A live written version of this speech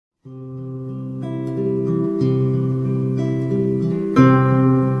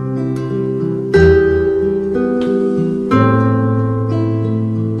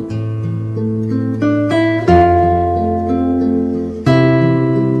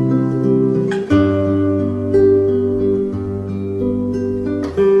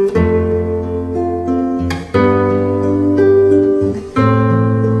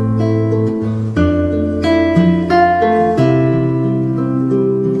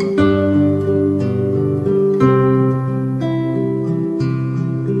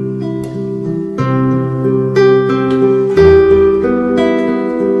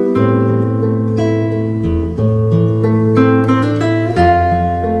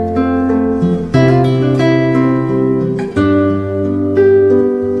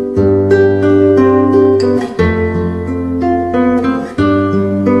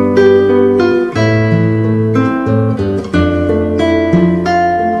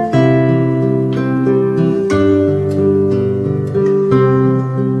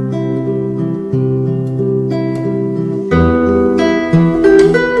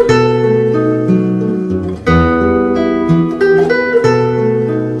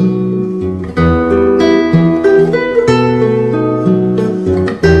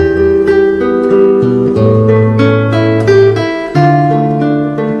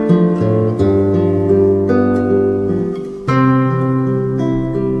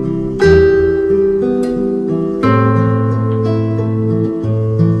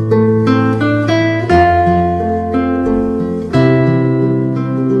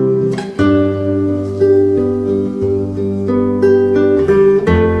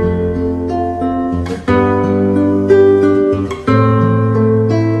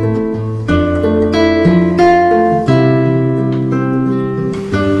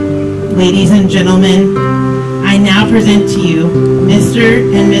ladies and gentlemen, I now present to you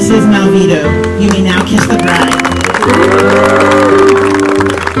Mr. and Mrs. Malvito. You may now kiss the bride.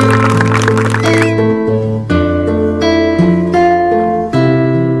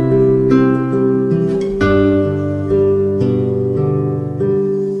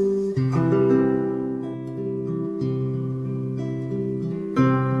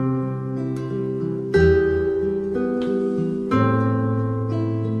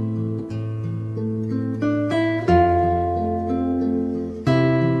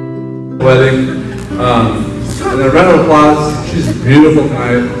 Wedding, and then a round of applause. She's a beautiful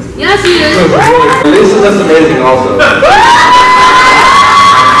tonight. Yes, she is. Lisa looks amazing also.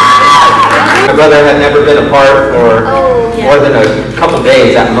 My brother had never been apart for more than a couple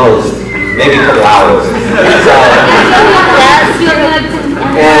days at most, maybe a couple hours. So,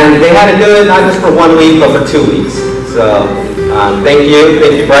 and they had to do it not just for 1 week, but for 2 weeks. So thank you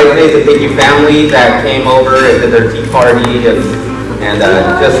bridesmaids, and thank you family that came over and did their tea party and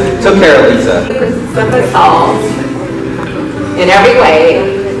just took care of Lisa. Of us all, in every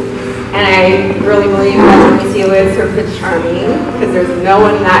way, and I really believe that Mauricio is her Prince Charming, because there's no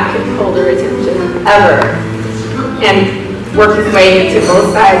one that can hold her attention ever, and work his way into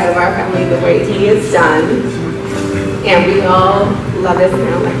both sides of our family the way he has done, and we all love him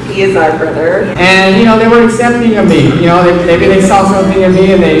now like he is our brother. And you know, they were accepting of me. You know, maybe they saw something in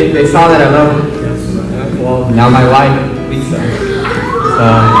me, and they saw that I love him. Well, now my wife, Lisa.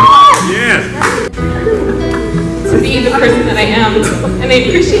 To be the person that I am, and I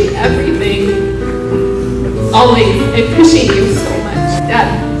appreciate everything. Always, I appreciate you so much. Dad,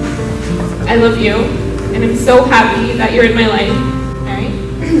 I love you, and I'm so happy that you're in my life. Alright?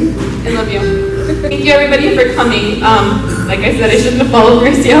 I love you. Thank you everybody for coming. Like I said, I shouldn't have followed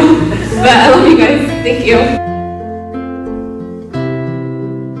Mauricio, but I love you guys. Thank you.